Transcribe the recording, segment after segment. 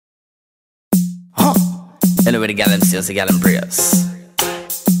Anyway, the gal them still say gal them prayers.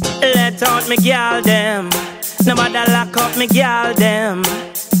 Let out me gal them. Nobody lock up me gal them.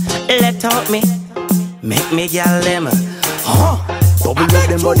 Let out me. Make me gal them. Double up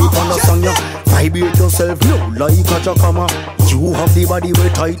them body on the song, yeah. Vibrate yourself, no, like a jacama. You have the body way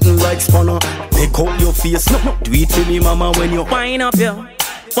tighten like spanner. Make up your face, no, do it for me, mama, when you wind up yo,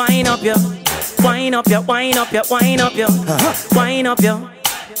 wind up yo, wind up yo, wind up yo, wind up yo, wind up yo,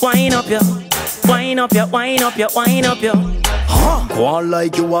 wind up yo, wind up yo, wind up yo, wind up yo. Go on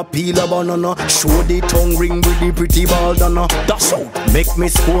like you a peel a banana. Show the tongue ring with the pretty bandana. That's out, make me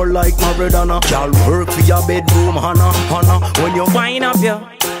score like Maradona. Y'all work for your bedroom, Hannah, Hannah. When you wind up yo,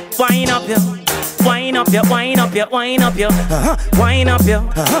 wind up yo, wind up yo, wind up yo, wind up yo, wind up yo,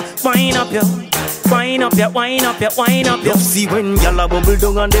 wind up yo, wind up yo, wind up yo, wind up yo. See when y'all a bubble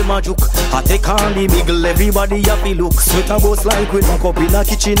down and them a juke. I take on the miggle, everybody happy look. Sweat a boss like we lock up in a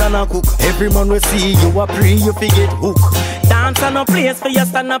kitchen and a cook. Every man we see you a pray, you forget hook. Dance on no place for you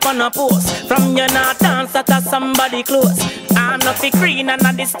stand up on a post. From you not dance at somebody close. I'm not fi green and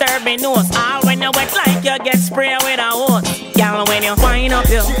not disturbing nose. All when you wet like you get sprayed with a hose. Girl when you wind up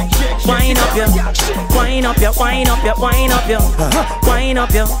yo, wind up yo, wind up yo, wind up yo, wind up yo, wind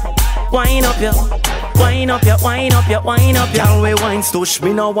up yo, wind up yo. Wind up your, wind up your, wind up your. Girl we wine stush,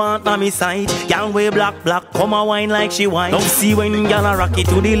 me no want on me side. Girl we black, come a wine like she wine. Don't see when girl a rock it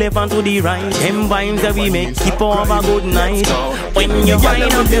to the left and to the right. Them vibes that we make, keep on have a good night. When you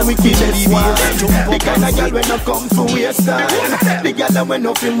wind up your wickedest one. The kind of girl when you come for waistline. The girl when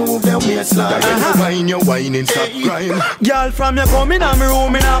you fi move them waistline. Wine your whining stop crying. Girl from you coming on me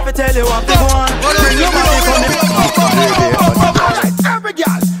room, me have to tell you what to go on. Bring your body from the every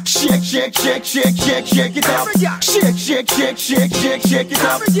girl. Shake, shake, shake, shake, shake, shake it up. Shake, shake, shake, shake, shake, shake it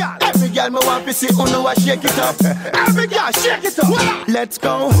up. Every girl me want to see who know I shake it up. Every girl shake it up. Let's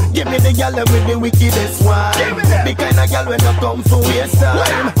go. Give me the girl with the wickedest one. The kind of girl when you come for waste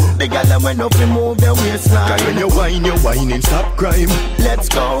time. The girl when you fi move the waistline. When you whine and stop crime. Let's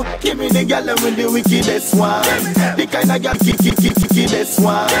go. Give me the girl with the wickedest one. The kind of girl wickedest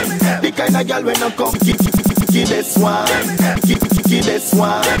one. The kind of girl when you come wickedest one. Wickedest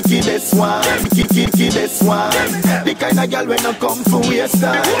one. Wickedest one. Wickedest one. The kind of girl when you come for waste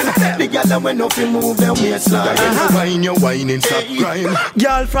time. The girl when you fi move them waistline. When you whine and stop crying.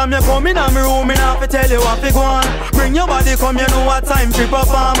 Girl from you coming on me room, me have to tell you what to go on. Bring your body come, you know what time to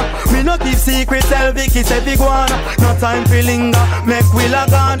perform. Me no keep secret, tell Vicky say fi go on. No time fi linger, make we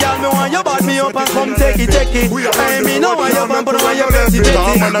log on. Girl me want you bad me up and come take it. Hey me know why you bump, but why you betty.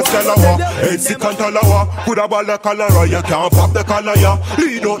 It's the cantalawa, put a ball of color, you can't pop the color, yeah.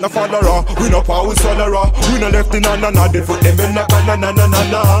 Lead out the follower, we no power solar, we no left in na they put them in na.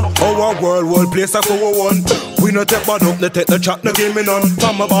 Our world place a go on. We no take bad up, no take the chat, no give me none.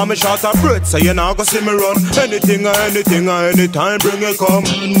 From a bar me shot a bread, so you now go see me run. Anything or anytime, bring it come.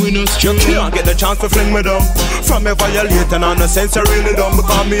 You can't get the chance to fling me down. From me violate and on the sense I really dumb.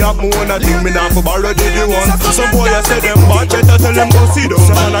 Because me up more than I think me now for borrow did you want. Some boy I say them bad, I tell them go see them.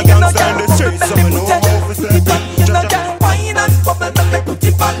 Some man a gangster in the streets, so me know how to step. You know girl, wine and bubble, let me put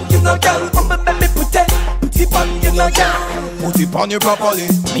it on. You know girl, bubble, let me put it on. You know girl. Put it on you properly.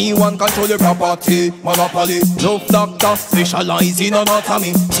 Me one control your property. Monopoly. Love doctor, specialize in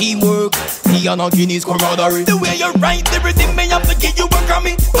anatomy. Teamwork. Me and a Guinness camaraderie. The way you write everything, me have to give you a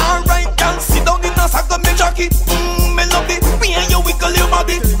Grammy. Alright, girl, sit down in a sack of me jockey. Me love it. Me and you wiggle your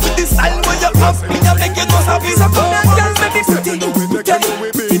body. With the style where you have, me and make you no happy. So come on, girl, let me put it on.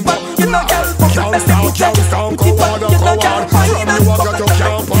 You know, girl, bubble, let me put it on. You know, girl, wine and bubble.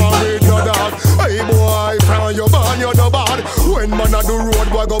 Hey boy, from your band, you're no bad. When man a do road,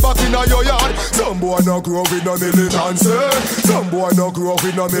 boy go back in your yard. Some boy no grow up in a militancy. Some boy no grow up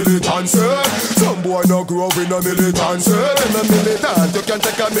in a militancy. Some boy no grow up in a militancy. Them a militant, you can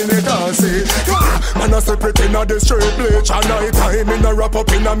take a militancy. Man a separate in a the street, bleach and night time in a wrap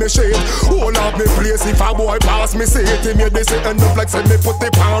up in a me shade. Hold up me place if a boy pass me see it. He made this end up like say me put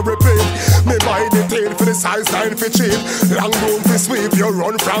it on repeat. Me buy the tail for the size line for cheap. Long room for sweep, you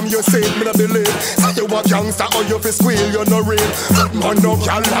run from your seat. Me no believe. Say you a gangster or you fi squeal, you no real. Man no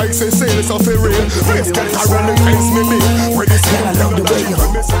can like say sales so fi real. Please get a rally face me me. Ready to I love the way you go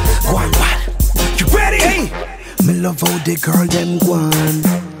on, bad. You ready? Hey. Me love how the girl them go on.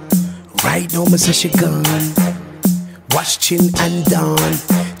 Right now me say she gone. Wash chin and down.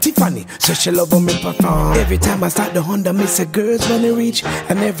 Tiffany, so she love when me perform. Every time I start the Honda, me say girls wanna reach.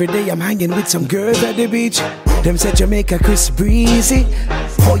 And every day I'm hanging with some girls at the beach. Them say Jamaica Chris Breezy.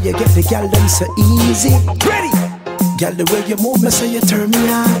 How you get the gal them so easy. Ready? Gal the way you move, me say you turn me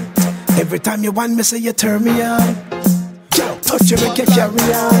on. Every time you want me say you turn me on. Yo, touch you make you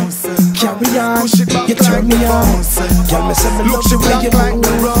carry on. carry on. You turn me on. Girl, me say me love the way you like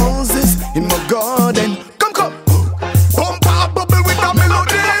the roses in my garden. Come, come. Bump a bubble with a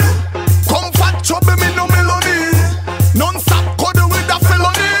melody. Comfort trouble me no melody. Non-stop cuddle with a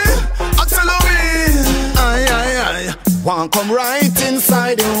felony. Accelerate. Aye, aye, aye. Want come right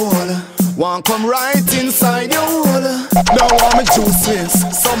inside your wall. Want come right inside your wall. Don't want me juices.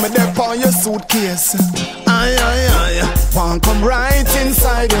 Some of them on your suitcase. Aye, aye, aye. Want come right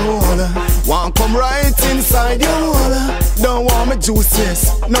inside your wall. Want come right inside your wall. Don't want me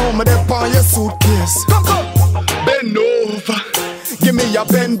juices. No me them on your suitcase. Come, come. Bend over. Give me your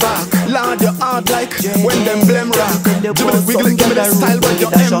bend back. Lord, your heart like when them blame rock. Wiggling, give me the style when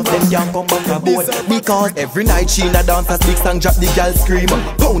you're them can't come back aboard. Because every night she in a dance a big song drop the girl scream.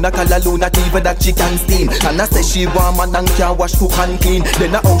 Pound a call not even that she can steam. And I say she warm and can't wash, cook and clean.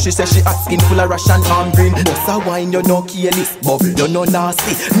 Then how she say she asking full of Russian arm green. Boss a wine, you no careless, bubble, you no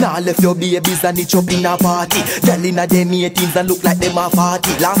nasty. Now left your babies and it up in a party. Girl in a them 18s and look like them a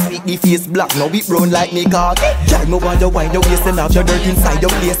 40. Last week the face black, now it brown like me cocky. Girl, me want your wine, your waist and have your dirt inside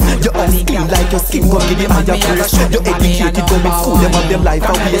your place. Your own skin like your skin, go give them all your praise. You're educated, go in school, them have them life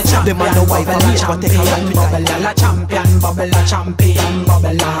and waste. Them are no wife and age, but take a life with bubble la champion, bubble la champion,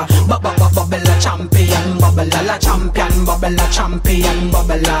 bubble la champion, bubble la champion, bubble la champion,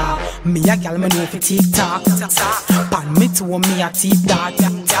 bubble la. Me a gal me know fi TikTok, pan me to me a tip that.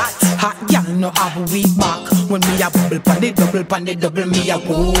 Hot gal no have a weak back. When me a bubble pan the double, me a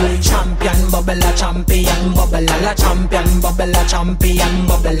go champion, bubble la champion, bubble la champion, bubble la champion,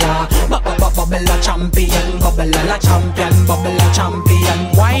 bubble la champion, bubble la champion, bubble la champion.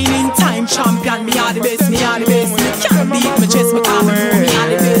 Whining time champion, me are the best, me are the best. Me can't beat me chest, me can't know me are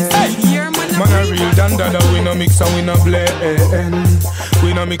the best. Man a real dandada, we no mix and we no blend.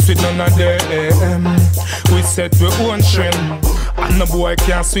 We no mix with none of them. We set we own trend. And the boy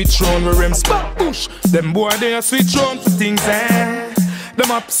can't switch round with them spot push. Them boy they a switch round for things Them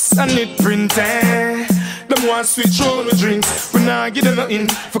ups and it print Them want switch round with drinks. We nah give them nothing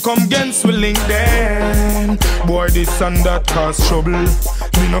for come against we link them. Boy this and that cause trouble. Me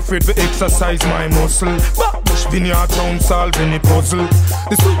no afraid to exercise my muscle. Backbush vineyard town solve any puzzle.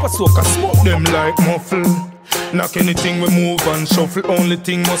 The super soaker smoke them like muffle. Knock anything we move and shuffle. Only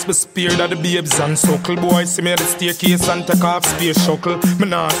thing must be spared of the babes and suckle. Boy see me at the staircase and take off space shuckle. Me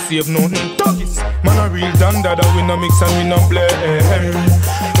nah save nothing. Doggies, man a real dandada. We no mix and we no blend.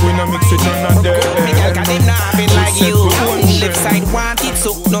 We no mix with none of them. Me gal cause them nah have it like you. Left side want it,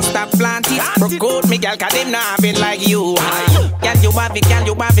 so no stop plant it. Broke out me gal cause them nah have it like you. Gal you have it, gal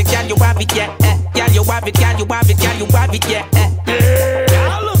you have it, gal you have it, yeah. Gal you have it, gal you have it, gal you have it, yeah.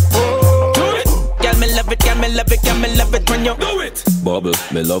 Gal me love it, gal me love it, gal me love it when you do it. Bubble,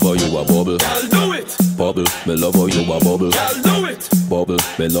 me love how you a bubble. Gal do it. Bubble, me love how you a bubble. Gal do it. Bubble,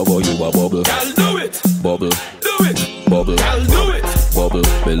 me love how you a bubble. Gal do it. Bubble, Do it. bubble, Gal do it. bubble,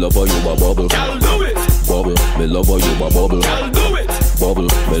 me love how you a bubble. Gal do it. Bubble, me love how you a bubble. Gal do it. Bubble,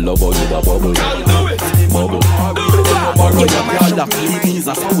 me love how you a bubble. Gal do it. Bubble. Borrow your girl, that means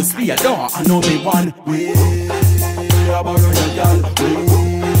that's how we speak. I know me one way. I borrow your girl,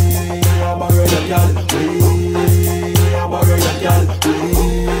 I borrow your girl, I borrow your girl,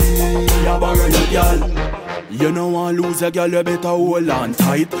 I borrow your girl. You know want lose a girl, you better hold on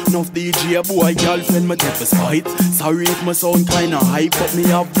tight. Enough DJ boy, girlfriend me take a spite. Sorry if my sound kinda hype, but me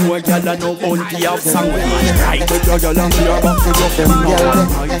have more girl and no bounty have song with man right. But your girl and me are back to them.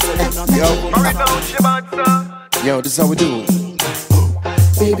 Yo, this is how we do.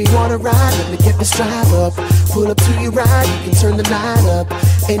 Baby, wanna ride? Let me get this drive up. Pull up to your ride, you can turn the night up.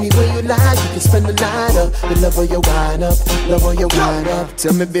 Anywhere you like, you can spend the night up. The love of your wine up, love of your wine up.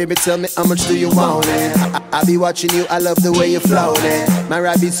 Tell me, baby, tell me how much do you want it? I be watching you, I love the way you floating. My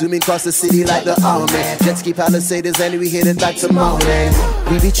ride be zooming across the city like the Omen. Jet ski Palisades and we hit it back to morning.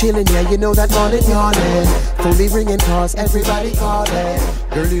 We be chilling, yeah, you know that morning yawning. Phone ringing cause everybody calling.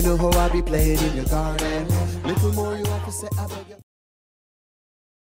 Girl, you know how I be playing in your garden. Little more you have to say, I beg you.